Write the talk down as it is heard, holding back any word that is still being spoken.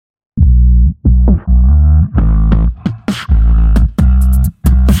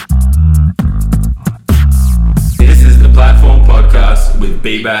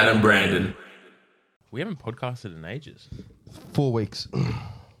B-Bad and Brandon. We haven't podcasted in ages. 4 weeks.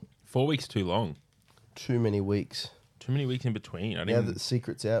 4 weeks too long. Too many weeks. Too many weeks in between. I Now didn't. that the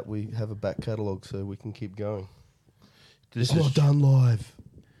secret's out, we have a back catalogue so we can keep going. This It's is not done live.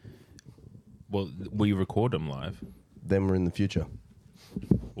 Well, we record them live. Then we're in the future.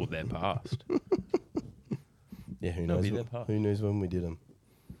 Well, they're past. Yeah, who They'll knows? be there past. Who knows when we did them?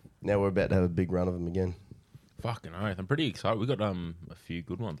 Now we're about to have a big run of them again. Fucking oath. I'm pretty excited. We got a few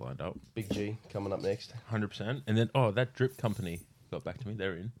good ones lined up. Big G coming up next. 100%. And then, that drip company got back to me.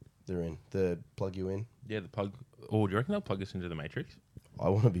 They're in. They're in. The plug you in. Yeah, the plug. Oh, do you reckon they'll plug us into the Matrix? I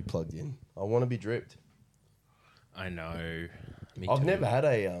want to be plugged in. I want to be dripped. I know. Me I've too. never had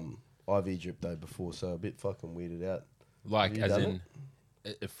a IV drip though before, so a bit fucking weirded out. Like, Have you as done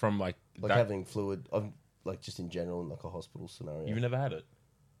in, from like that, Having fluid. Like just in general in like a hospital scenario. you've never had it?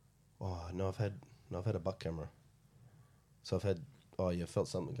 Oh no, I've had a butt camera. So I've had. Oh yeah, felt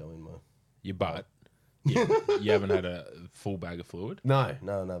something go in my. Your butt. Yeah, you haven't had a full bag of fluid? No, I've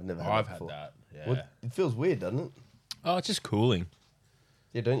never had. I've that had before. that. Yeah. Well, it feels weird, doesn't it? Oh, it's just cooling.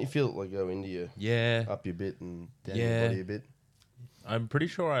 Yeah, don't you feel it like go into your Yeah. up your bit and down Yeah. your body a bit? I'm pretty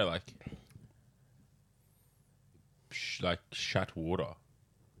sure I shut water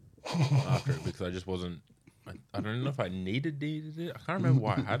after it because I just wasn't. I don't know if I needed it. I can't remember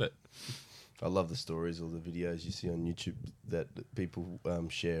why I had it. I love the stories or the videos you see on YouTube that people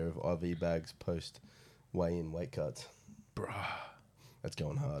share of IV bags post weigh-in weight cuts. Bruh, That's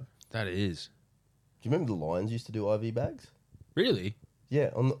going hard. that is. Do you remember the Lions used to do IV bags? Really? Yeah,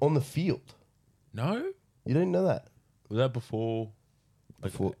 on the field. No? You don't know that Was that before?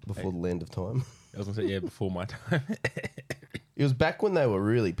 before the land of time. I was going to say, yeah, before my time. It was back when they were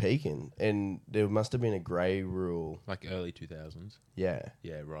really peaking, and there must have been a grey rule. Like early 2000s. Yeah,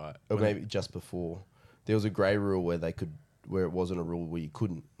 Yeah, right. or maybe just before. There was a grey rule where it wasn't a rule where you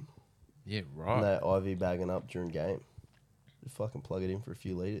couldn't. Yeah, And right. they're IV bagging up during game. Just fucking plug it in for a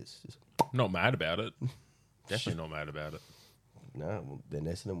few litres. Just, Not mad about it. Definitely not mad about it. no, well, then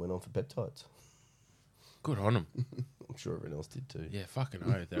Essendon went on for peptides. Good on them. I'm sure everyone else did too. Yeah, fucking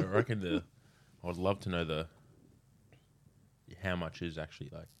oath. I reckon I would love to know how much is actually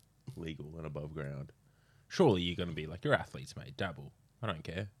like legal and above ground. Surely you're going to be like, you're athletes, mate. Dabble. I don't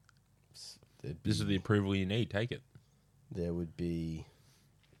care. This is the approval you need. Take it. There would be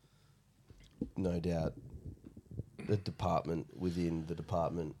no doubt a department within the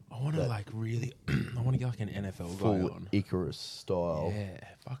department. I want to that like really. I want to get like an NFL guy full on. Icarus style. Yeah,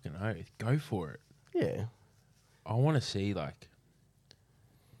 fucking oath. Go for it. Yeah. I want to see like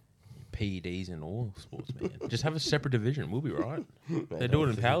PEDs in all sports, man. Just have a separate division. We'll be right. They do it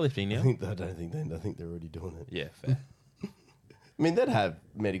in powerlifting I now. think they're already doing it. Yeah, fair. I mean, they'd have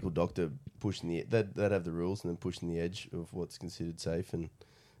medical doctor pushing they'd have the rules and then pushing the edge of what's considered safe and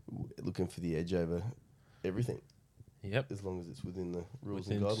looking for the edge over everything, Yep. as long as it's within the rules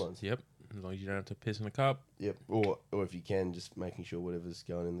Within- and guidelines. Yep. As long as you don't have to piss in a cup. Yep. Or if you can, just making sure whatever's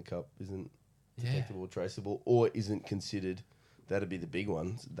going in the cup isn't Yeah. detectable or traceable or isn't considered. That'd be the big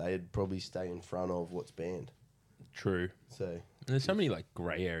ones. They'd probably stay in front of what's banned. True. So And there's so many like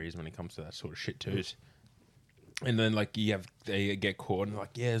grey areas when it comes to that sort of shit too. And then like they get caught and like,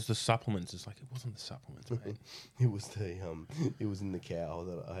 yeah, it's the supplements. It's like it wasn't the supplements, mate. it was in the cow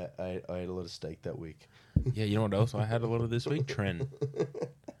that I ate a lot of steak that week. Yeah, you know what else I had a lot of this week? Tren.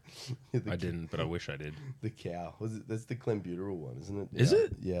 The I didn't, but I wish I did. The cow. That's the clenbuterol one, isn't it? Is Yeah.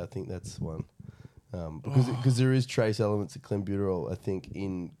 it? Yeah, I think that's one. Because there is trace elements of clenbuterol, I think,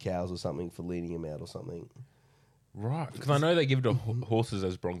 in cows or something for leaning them out or something. Right. Because I know they give it to horses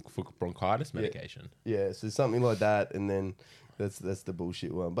as for bronchitis medication. Yeah, so something like that, and then that's the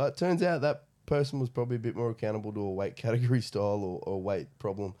bullshit one. But it turns out that person was probably a bit more accountable to a weight category style or weight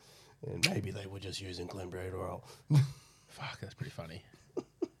problem, and maybe they were just using clenbuterol. Fuck, that's pretty funny.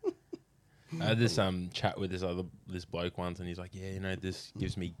 I had this chat with this bloke once, and he's like, yeah, this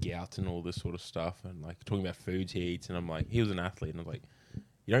gives me gout and all this sort of stuff, and like talking about foods he eats, and I'm like, he was an athlete, and I was like,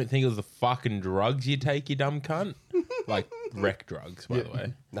 you don't think it was the fucking drugs you take, you dumb cunt? Like rec drugs, by the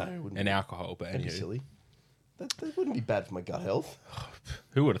way, No, it wouldn't and be, alcohol, but that'd be anyway, silly. That wouldn't be bad for my gut health.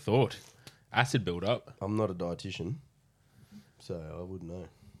 who would have thought? Acid build up, I'm not a dietitian, so I wouldn't know.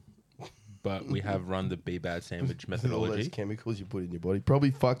 but we have run the B-Bad sandwich All those methodology. chemicals you put in your body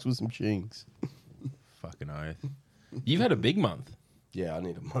probably fucks with some chinks. Fucking oath. You've had a big month. Yeah, I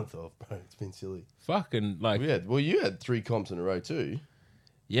need a month off, bro. It's been silly. Fucking like You had 3 comps in a row too.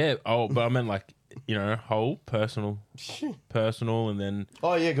 yeah. Oh, but I meant like whole personal, and then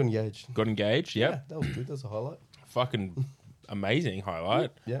Oh yeah, got engaged. got engaged. Yep. Yeah, that was good. That was a highlight. Fucking amazing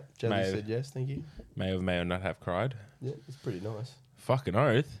highlight. Yeah, Jazzy May- said yes, thank you. May or not have cried. Yeah, it's pretty nice. Fucking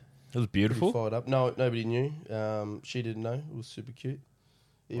oath. It was Pretty beautiful. fired up. No, nobody knew. She didn't know. It was super cute.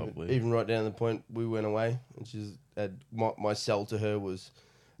 Lovely. Even right down to the point we went away, and she's had my sell to her was,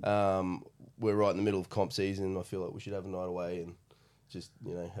 we're right in the middle of comp season. I feel like we should have a night away and just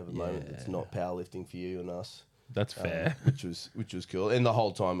have a moment that's not powerlifting for you and us. That's fair. which was cool. And the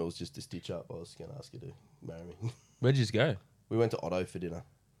whole time it was just a stitch up. I was going to ask her to marry me. Where'd you just go? We went to Otto for dinner.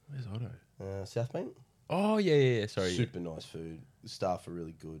 Where's Otto? South Bank. Oh, yeah. Sorry. Super nice food. The staff are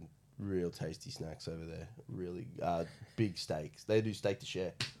really good. Real tasty snacks over there. Really big steaks. They do steak to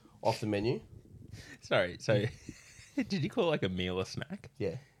share. Off the menu. Sorry. So, did you call it like a meal or snack?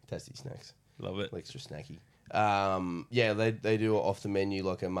 Yeah, tasty snacks. Love it. Extra snacky. Yeah, they do it off the menu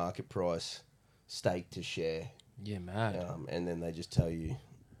like a market price steak to share. Yeah, mad. And then they just tell you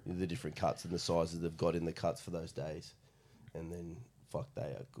the different cuts and the sizes they've got in the cuts for those days. And then, fuck, they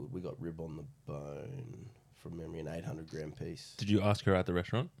are good. We got rib on the bone from memory, an 800-gram piece. Did you ask her at the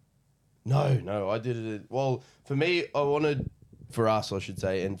restaurant? No, I did it. Well, for me, I wanted, for us, I should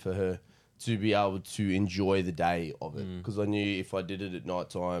say, and for her, to be able to enjoy the day of it. Because I knew if I did it at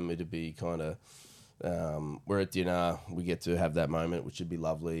night time, it'd be kind of, we're at dinner, we get to have that moment, which would be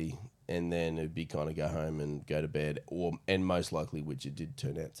lovely. And then it'd be kind of go home and go to bed, and most likely, which it did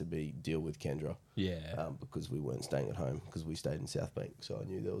turn out to be, deal with Kendra. Yeah. Because we weren't staying at home, because we stayed in South Bank. So I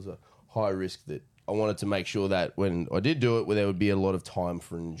knew there was a high risk that I wanted to make sure that when I did do it, there would be a lot of time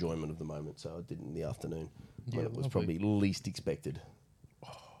for enjoyment of the moment. So I did it in the afternoon when it was probably least expected,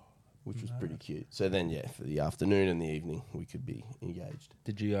 which was pretty cute. So then, yeah, for the afternoon and the evening, we could be engaged.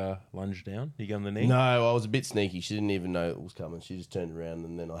 Did you lunge down? You go on the knee? No, I was a bit sneaky. She didn't even know it was coming. She just turned around,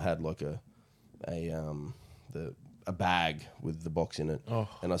 and then I had like a bag with the box in it. Oh.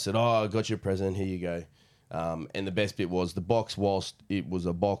 And I said, I got you a present. Here you go. And the best bit was the box, whilst it was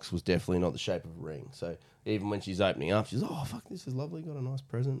a box, was definitely not the shape of a ring. So even when she's opening up, she's, oh, fuck, this is lovely. Got a nice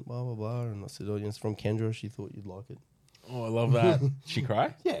present, blah, blah, blah. And I said, oh, it's from Kendra. She thought you'd like it. Oh, I love that. Did she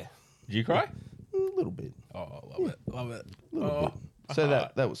cry? Yeah. Did you cry? A little bit. Oh, love it. Love it. A little bit. So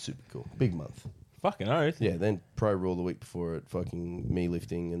that was super cool. Big month. Fucking oath. Yeah, then Pro Raw the week before it, fucking me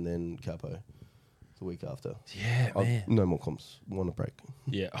lifting, and then Capo the week after. Yeah, man. No more comps. Want a break.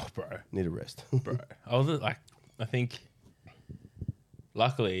 Yeah. Oh, bro. Need a rest. Bro. I was like, I think,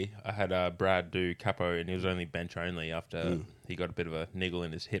 luckily, I had Brad do capo, and he was only bench only after he got a bit of a niggle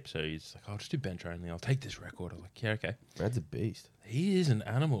in his hip. So he's like, I'll just do bench only. I'll take this record. I was like, yeah, okay. Brad's a beast. He is an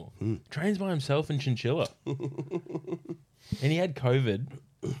animal. Trains by himself in chinchilla. And he had COVID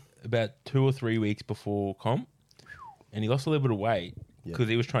about 2 or 3 weeks before comp, and he lost a little bit of weight because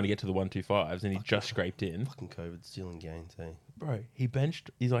he was trying to get to the 125s, and he just scraped in. Fucking COVID stealing gains, hey? Bro, he benched.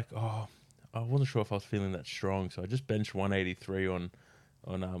 He's like, oh, I wasn't sure if I was feeling that strong, so I just benched 183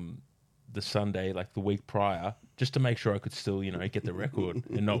 on the Sunday, like the week prior, just to make sure I could still, get the record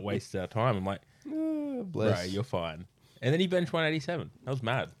and not waste our time. I'm like, Bless. bro, you're fine. And then he benched 187. That was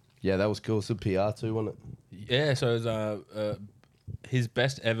mad. Yeah, that was cool. It's a PR too, wasn't it? Yeah, so it was, his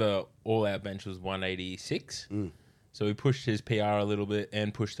best ever all-out bench was 186. So we pushed his PR a little bit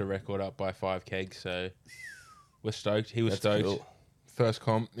and pushed the record up by 5 kegs. So we're stoked. He was stoked. Cool. First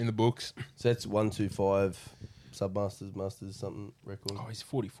comp in the books. So that's 125 Submasters, Masters, something record. Oh, he's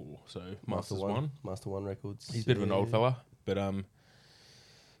 44. So Masters one. Master One records. He's a bit of an old fella, but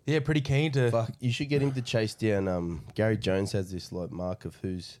yeah, pretty keen to. Fuck, you should get him to chase down. Gary Jones has this like mark of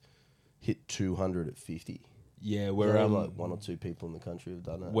who's hit 200 at 50. Yeah, We're we're like 1 or 2 people in the country have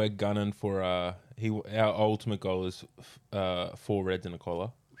done it. we're gunning for our ultimate goal is 4 reds and a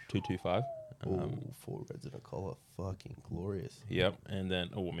collar, 225. 4 reds and a collar, fucking glorious. Yep, and then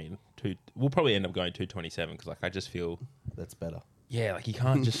we'll probably end up going 227 because I just feel That's better. yeah, you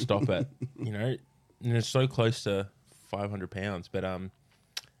can't just stop at and it's so close to 500 pounds, but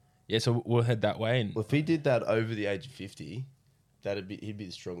yeah, so we'll head that way. And Well, if he did that over the age of 50, he'd be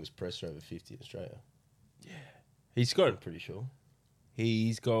the strongest presser over 50 in Australia. he's I'm got pretty sure.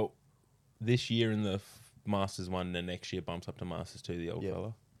 this year in the Masters 1, and the next year bumps up to Masters 2, the old Yeah.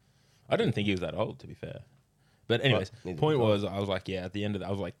 fella. I didn't think he was that old, to be fair. But anyways, neither point did I. was, I was like, yeah, at the end of that,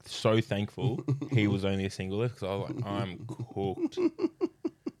 I was like so thankful he was only a single lift because I was like, I'm cooked.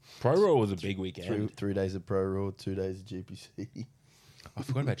 Pro Raw was a big weekend. 3 days of Pro Raw, 2 days of GPC. I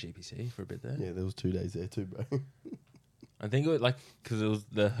forgot about GPC for a bit there. Yeah, there was 2 days there too, bro. I think it was because it was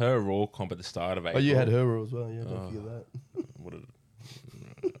her Raw comp at the start of April. Oh, you had her Raw as well. Yeah, don't forget that. What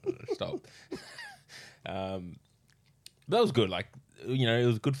stop. That was good. It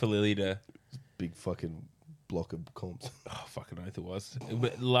was good for Lily to. Big fucking block of comps. Oh, fucking oath it was.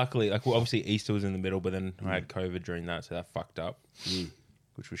 But luckily, obviously Easter was in the middle, but then I had COVID during that, so that fucked up,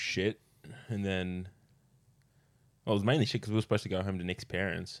 which was shit. And then, Well, it was mainly shit because we were supposed to go home to Nick's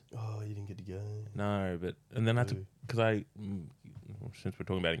parents. Oh, you didn't get to go. No, and then I had to, Ooh. because since we're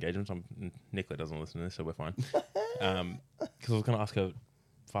talking about engagements, Nicola doesn't listen to this, so we're fine. Because I was going to ask her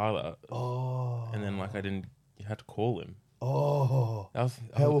father, Oh. and then like you had to call him. Oh. That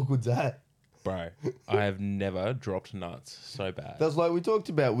How awkward's that? bro, I have never dropped nuts so bad. That's like we talked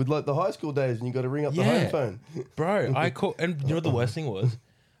about with like the high school days and you got to ring up the home phone. Bro, I called, and you know what the worst thing was?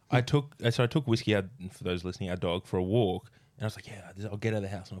 I took Whiskey out, for those listening, our dog, for a walk. And I was like, yeah, I'll get out of the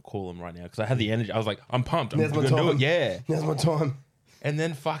house and I'll call him right now. Because I had the energy. I was like, I'm pumped. I'm Now's my going to do time. it. Yeah. Now's my time. And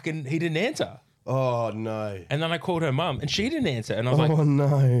then fucking, he didn't answer. Oh, no. And then I called her mum and she didn't answer. And I was like, Oh,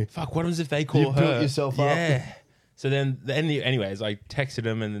 no. fuck, what happens if they call You her? built yourself up. Yeah. So then, anyways, I texted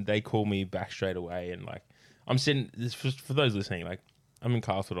them and they called me back straight away. And like, I'm sitting, this for those listening, like, I'm in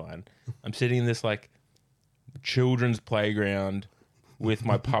Castledine. I'm sitting in this like children's playground with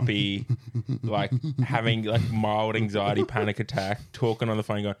my puppy, like having like mild anxiety panic attack, talking on the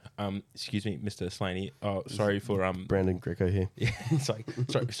phone, going, "Excuse me, Mr. Slaney. Oh, sorry for Brandon Greco here. yeah, it's like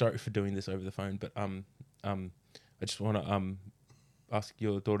sorry for doing this over the phone, but I just want to ask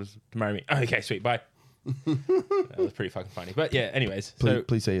your daughters to marry me. Okay, sweet, bye." That was pretty fucking funny, but yeah. Anyways,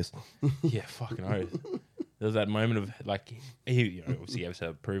 Please say yes. yeah, fucking oath. There was that moment of like, he obviously gave us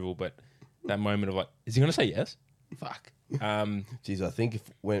approval, but that moment of like, is he gonna say yes? Fuck. Geez, I think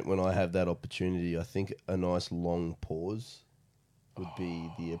when I have that opportunity, I think a nice long pause would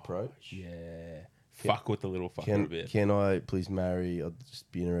be the approach. Yeah. Fuck with the little fucker a bit. Can I please marry? I'd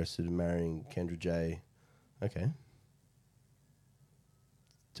just be interested in marrying Kendra J. Okay.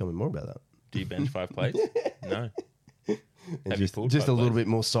 Tell me more about that. Do you bench 5 plates? No. And Have you just pulled just a 5 little plates? bit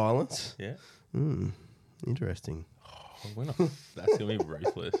more silence. Yeah. Interesting. Oh, we're not. That's gonna be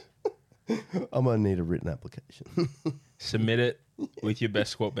ruthless. I might need a written application. Submit it with your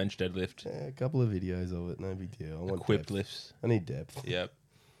best squat, bench, deadlift, Yeah, a couple of videos of it, no big deal. I want equipped depth. lifts. I need depth. Yep.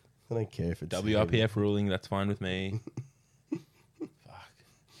 I don't care if it's WRPF ruling. That's fine with me. Fuck.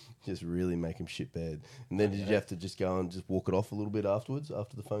 just really make him shit bad. And then did you have to just go and just walk it off a little bit afterwards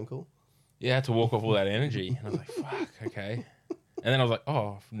after the phone call? Yeah, I had to walk off all that energy, and I was like, "Fuck, okay." And then I was like,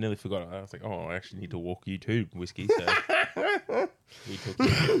 "Oh, I nearly forgot." I was like, "Oh, I actually need to walk you too, Whiskey." So we took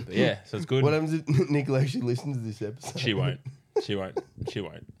it. But yeah, so it's good. What happens if Nicola actually listens to this episode? She won't. She won't. She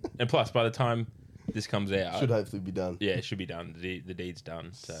won't. And plus, by the time this comes out, Should hopefully be done. yeah, it should be done. The deed's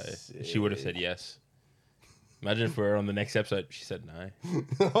done. So she would have said yes. Imagine if we're on the next episode. She said no.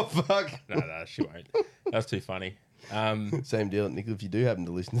 Oh, fuck. No, she won't. That's too funny. Same deal, Nicola. If you do happen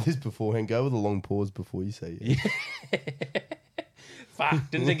to listen to this beforehand, go with a long pause before you say yes.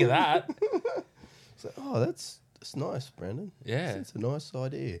 Fuck, didn't think of that. So, oh, that's nice, Brandon. Yeah. It's a nice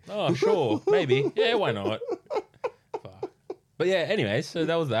idea. Oh, sure, maybe. Yeah, why not? Fuck. But yeah, anyways, so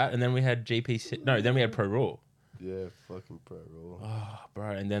that was that, and then we had GP. No, then we had Pro Raw. Yeah, fucking pro raw. Oh, bro,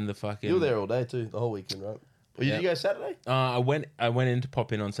 and then the fucking. You were there all day too, the whole weekend, right? Or Yeah. did you go Saturday? I went in to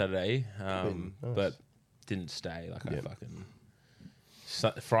pop in on Saturday, Nice. but didn't stay. Like I Yeah. fucking.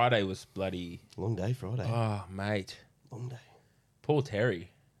 Friday was bloody. Long day Friday. Oh, mate, Long day. poor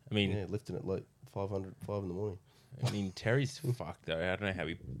Terry. I mean, Yeah, lifting at like 5 in the morning. Terry's fucked though. I don't know how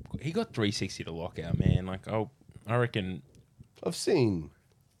he got 360 to lockout, man. Like, I reckon. I've seen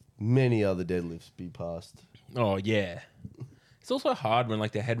many other deadlifts be passed. Oh yeah, it's also hard when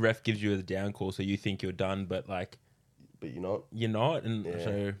like the head ref gives you the down call, so you think you're done, but like But you're not. you're not. And Yeah.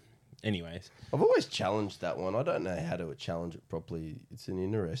 so, anyways, I've always challenged that one. I don't know how to challenge it properly. It's an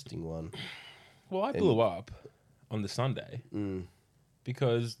interesting one. well, I blew up on the Sunday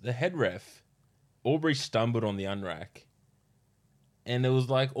because the head ref, Aubrey stumbled on the unrack, and it was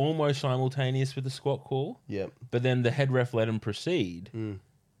like almost simultaneous with the squat call. Yep. But then the head ref let him proceed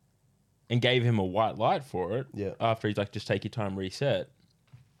and gave him a white light for it. Yeah. After he's like, just take your time, reset.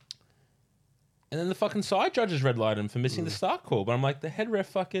 And then the fucking side judges red lighted him for missing the start call. But I'm like, the head ref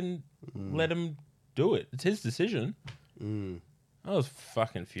fucking let him do it. It's his decision. I was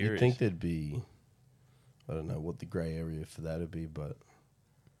fucking You'd furious. think there'd be, I don't know what the grey area for that would be, but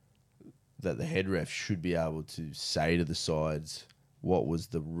that the head ref should be able to say to the sides what was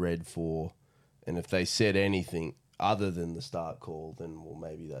the red for, and if they said anything other than the start call, then well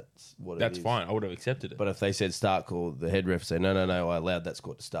maybe that's what it That's is. fine. I would have accepted it. But if they said start call, the head ref say no, I allowed that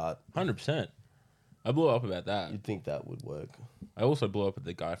squat to start. 100%. I blew up about that. You'd think that would work. I also blew up at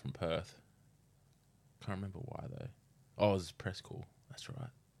the guy from Perth. Can't remember why though. Oh, it was his press call. That's right.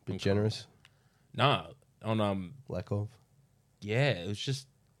 Bit generous, Nah, on lack of. yeah, it was just.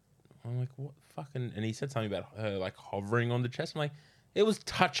 I'm like, what fucking? And he said something about her like hovering on the chest. I'm like, it was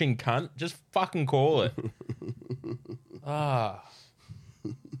touching, cunt. Just fucking call it.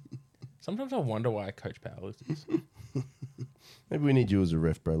 Sometimes I wonder why I coach powerlifters. Maybe we need you as a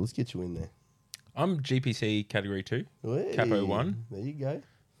ref, bro. Let's get you in there. I'm GPC Category 2. Hey, Capo 1. There you go.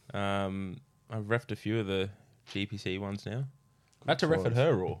 I've refed a few of the GPC ones now. I had to ref at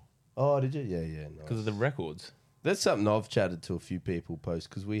her Raw Oh, did you? Yeah, nice. because of the records. That's something I've chatted to a few people post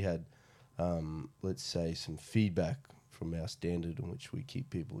because we had, let's say, some feedback from our standard in which we keep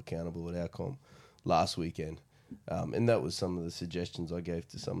people accountable at our comp last weekend. And that was some of the suggestions I gave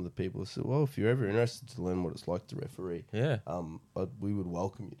to some of the people. I said, well, if you're ever interested to learn what it's like to referee, Yeah. we would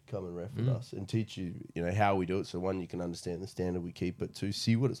welcome you to come and ref with us and teach you, how we do it. So one, you can understand the standard we keep, but two,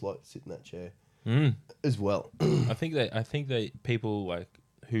 see what it's like to sit in that chair as well. I think they people like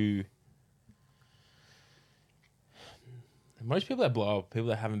who most people that blow up, people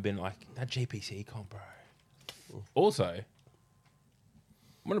that haven't been like that GPC comp, bro. Also,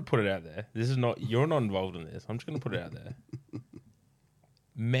 I'm gonna put it out there. This is not you're not involved in this. I'm just gonna put it out there.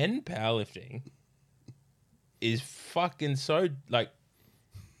 Men powerlifting is fucking so like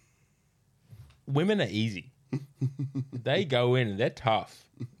women are easy. They go in and they're tough.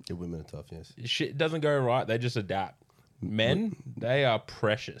 Yeah, women are tough, yes. Shit doesn't go right, they just adapt. Men, they are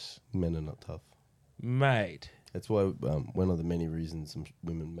precious. Men are not tough. Mate. That's why one of the many reasons some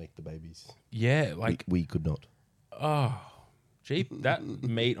women make the babies. Yeah, like we could not. oh, gee, that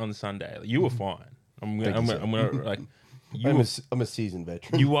meat on Sunday, like, you were fine. I'm gonna like I'm a seasoned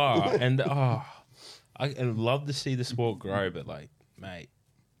veteran. you are, and I love to see the sport grow, but like, mate,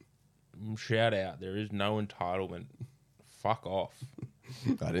 shout out, there is no entitlement. Fuck off.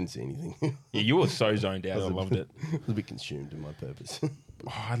 I didn't see anything. Yeah, you were so zoned out. I loved it. I was a bit consumed in my purpose.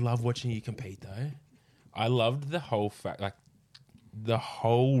 Oh, I love watching you compete though. I loved the whole fact, like the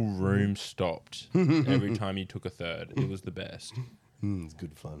whole room stopped every time you took a third. It was the best It's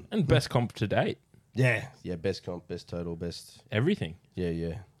good fun. and best comp to date. Yeah, best comp, best total, best. Everything Yeah.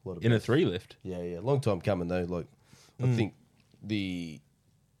 A lot of in a best. 3 lift. Yeah. Long time coming though. Like, I think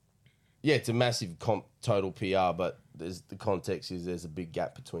it's a massive comp total PR, but the context is there's a big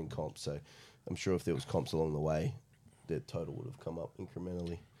gap between comps. So I'm sure if there was comps along the way, the total would have come up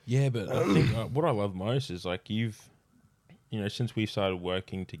incrementally. Yeah, but I think what I love most is like since we started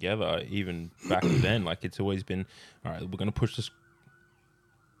working together, even back then, like it's always been, all right, we're going to push this.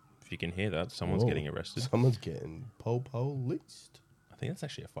 If you can hear that, someone's Whoa. getting arrested. Someone's getting policed. I think that's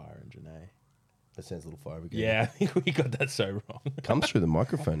actually a fire engine, eh? That sounds a little fire brigade. Yeah, I think we got that so wrong. Comes through the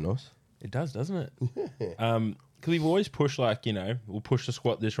microphone, nice. It does, doesn't it? Because we've always pushed like, we'll push the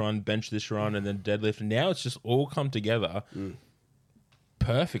squat this run, bench this run, and then deadlift. And now it's just all come together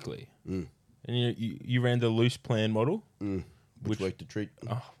perfectly. And you ran the loose plan model. Which way to treat?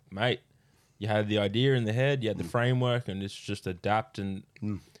 Oh, mate, you had the idea in the head, you had the framework, and it's just adapt and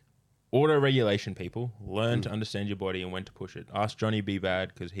auto-regulation, people. Learn to understand your body and when to push it. Ask Johnny B.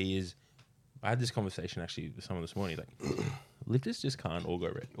 Bad, because he is... I had this conversation actually with someone this morning. He's like, lifters just can't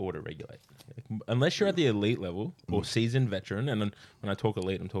auto-regulate. Unless you're at the elite level or seasoned veteran, and then when I talk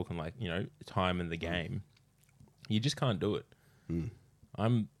elite, I'm talking like, time in the game. You just can't do it.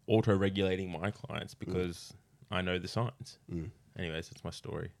 I'm auto-regulating my clients because I know the science. Anyways, that's my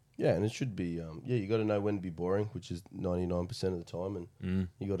story. Yeah, and it should be, you got to know when to be boring, which is 99% of the time, and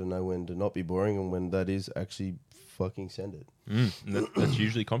you got to know when to not be boring and when that is actually fucking send it. And that's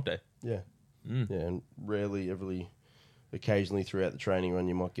usually comp day. Yeah. Yeah, and occasionally throughout the training run,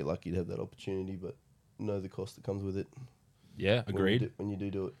 you might get lucky to have that opportunity, but know the cost that comes with it. Yeah, agreed. When you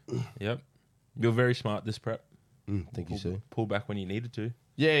do it. Yep. You're very smart this prep. Thank you, sir. Pull back when you needed to.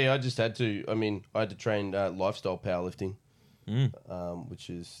 Yeah, I just had to. I mean, I had to train lifestyle powerlifting,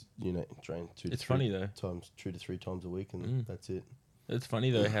 which is, train 2 to 3 It's funny though. 2 to 3 times a week, and that's it. It's funny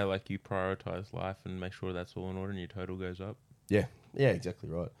though how like you prioritize life and make sure that's all in order and your total goes up. Yeah, exactly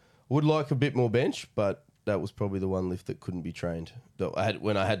right. Would like a bit more bench, but that was probably the one lift that couldn't be trained.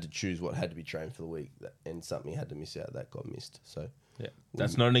 When I had to choose what had to be trained for the week, and something had to miss out, that got missed. So yeah,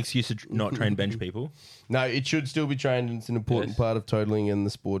 that's not an excuse to not train bench people. no, it should still be trained, and it's an important part of totaling in the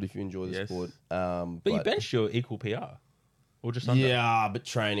sport if you enjoy the sport. But you benched your equal PR, or just under? Yeah, but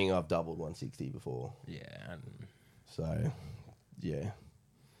training, I've doubled 160 before. Yeah, and So yeah.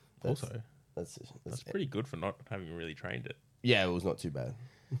 That's pretty good for not having really trained it. Yeah, it was not too bad.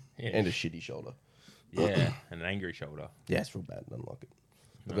 Yeah. And a shitty shoulder. Yeah, and an angry shoulder. Yeah, it's real bad. I don't like it.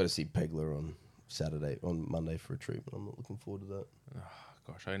 I've got to see Pegler on Monday for a treatment. I'm not looking forward to that. Oh,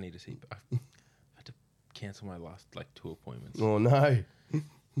 gosh, I need to see. I had to cancel my last 2 appointments Oh, no.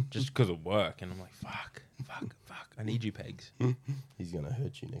 just because of work, and I'm like, fuck. I need you, Pegs. He's going to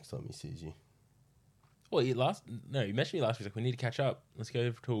hurt you next time he sees you. Well, you messaged me last week. He's like, we need to catch up. Let's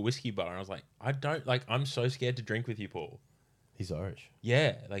go to a whiskey bar. And I was like, I'm so scared to drink with you, Paul. He's Irish.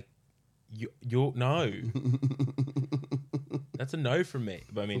 Yeah, like, you're no. That's a no from me.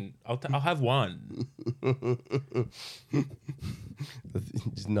 But I mean, I'll have one.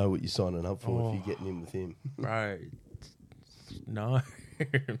 Just know what you're signing up for if you're getting in with him. Bro, no.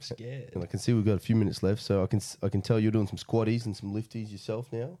 I'm scared. And I can see we've got a few minutes left, so I can tell you're doing some squatties and some lifties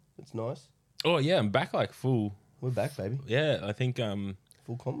yourself now. It's nice. Oh, yeah, I'm back like full. We're back, baby. Yeah, I think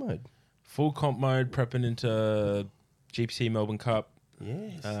Full comp mode. full comp mode, prepping into GPC Melbourne Cup.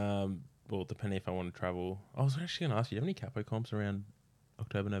 Yes. Well, depending if I want to travel. I was actually going to ask you, do you have any capo comps around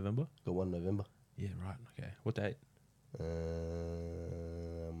October, November? Got 1 November. Yeah, right. Okay. What date?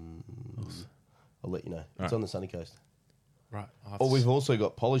 I'll let you know. It's Right. on the sunny coast. Right. Oh, we've also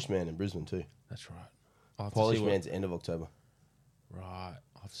got Polished Man in Brisbane too. That's right. I'll have to Polished see what, Man's end of October. right.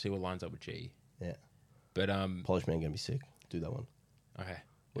 I'll have to see what lines up with G. Yeah. But, Polished Man going to be sick. Do that one. okay.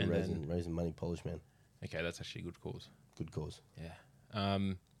 We're And raising money, Polished Man. okay, that's actually a good cause. Good cause. Yeah.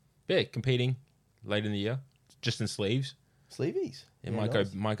 Yeah, competing late in the year, just in sleeves. Sleevies. It Yeah,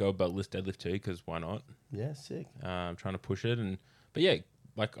 nice. might go about list deadlift too, because why not? Yeah, sick. I'm trying to push it, but yeah,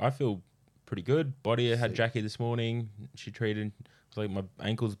 like I feel pretty good. Body, I had Sick. Jackie this morning. She treated, it was like my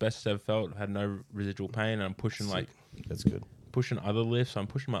ankle's best I've felt. Had no residual pain, and I'm pushing Sick. like That's good. pushing other lifts. I'm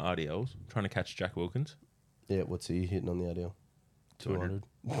pushing my RDLs, trying to catch Jack Wilkins Yeah, what's he hitting on the RDL? 200.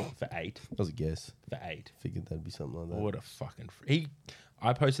 for 8. That was a guess. For 8. Figured that'd be something like that. What a fucking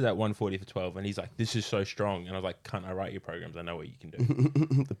I posted that 140 for 12, and he's like, "This is so strong," and I was like, "Cunt, I write your programs. I know what you can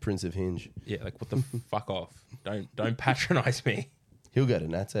do." The Prince of Hinge. Yeah, like what the fuck off? Don't patronize me. He'll go to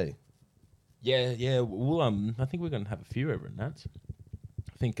Nats, eh? Yeah. We'll I think we're gonna have a few over at Nats.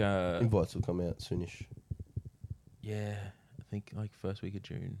 I think Invites will come out soonish. yeah, I think like first week of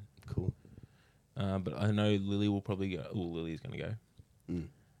June. Cool. But I know Lily will probably go. Oh, Lily's gonna go.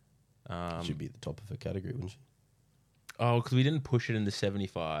 Should be at the top of her category, wouldn't she? Oh, because we didn't push it in the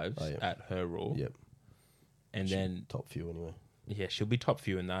 75s Oh, yeah. at her Raw. Yep. And She'll then top few anyway. yeah, she'll be top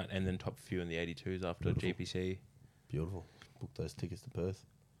few in that, and then top few in the 82s after Beautiful. GPC. Beautiful. Book those tickets to Perth.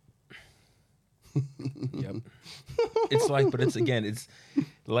 Yep. It's like, but it's again, it's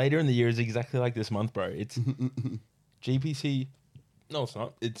later in the year is exactly like this month, bro. It's GPC. No, it's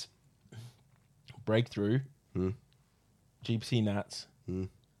not. It's Breakthrough, GPC Nats, And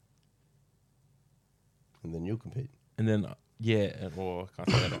then you'll compete. and then or I can't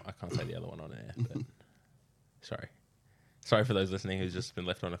say that. I can't say the other one on air. But sorry for those listening who's just been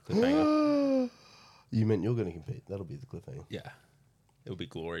left on a cliffhanger. You meant you're going to compete. That'll be the cliffhanger. Yeah, it'll be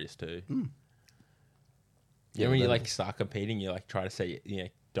glorious too. Yeah, Yeah, when you that'll like start competing, you like try to say,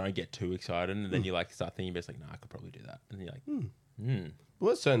 don't get too excited, and then you like start thinking, it's like, nah, I could probably do that, and you're like,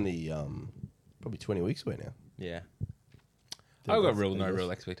 Well, it's only probably 20 weeks away now. yeah. Yeah, I've got that's- no I real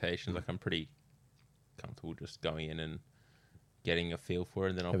guess. expectations. Like I'm pretty comfortable just going in and getting a feel for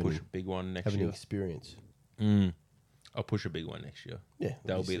it, and then I'll Having push any- a big one next Having year. experience. I'll push a big one next year. Yeah.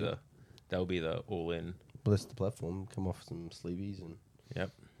 That'll be the all in. Well, that's the platform. Come off some sleevies and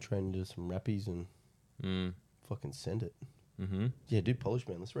Yep. train into some rappies and fucking send it. Mm-hmm. Yeah, do Polish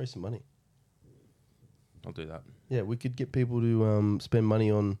Man. Let's raise some money. I'll do that. Yeah, we could get people to spend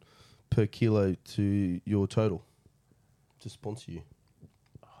money on per kilo to your total to sponsor you,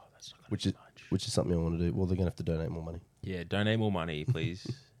 Oh, that's not gonna which be is much. which is something I want to do. Well, they're gonna have to donate more money. Yeah, donate more money, please.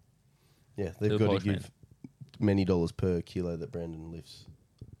 Yeah, they've To the got to Polish Man. give many dollars per kilo that Brandon lifts.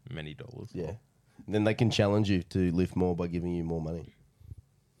 Many dollars. Yeah, then they can challenge you to lift more by giving you more money.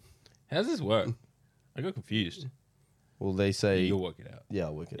 How does this work? I got confused. Well, they say, You'll work it out. yeah,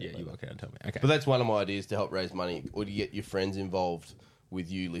 I'll work it out. Yeah, you later. work it out and tell me. Okay. But that's one of my ideas to help raise money or to get your friends involved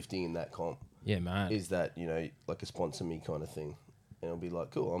with you lifting in that comp. Yeah, man. Is that, like a sponsor me kind of thing. And it'll be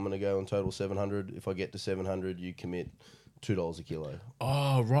like, cool, I'm going to go on total 700. If I get to 700, you commit $2 a kilo.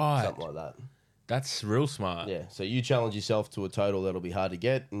 Oh, right. Something like that. That's real smart. Yeah. So you challenge yourself to a total that'll be hard to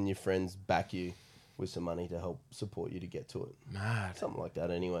get, and your friends back you with some money to help support you to get to it. Mad. Something like that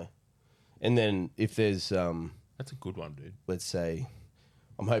anyway. And then if there's, That's a good one, dude. let's say,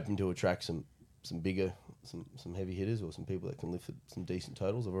 I'm hoping to attract some bigger, some heavy hitters or some people that can lift at some decent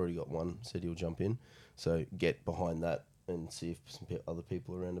totals. I've already got one said he'll jump in. So get behind that and see if some other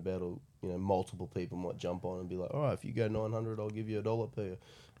people around about or, multiple people might jump on and be like, all right, if you go 900, I'll give you $1 per. And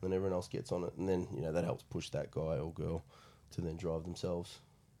then everyone else gets on it. And then, that helps push that guy or girl to then drive themselves.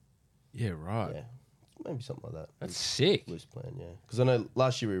 Yeah, right. Yeah. Maybe something like that. That's sick. Loose plan, yeah. Because I know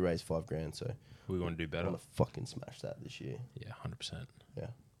last year we raised $5,000, so We want to do I better. want to fucking smash that this year. Yeah, 100%. Yeah.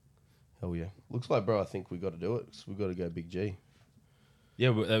 Hell yeah. Looks like, bro, I think we got to do it. 'Cause we got to go Big G. Yeah,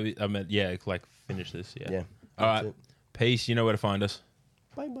 but I meant, like finish this. Yeah. Yeah. All That's right. it. Peace. You know where to find us.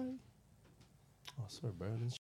 Bye bye. Oh, sorry, bro. I didn't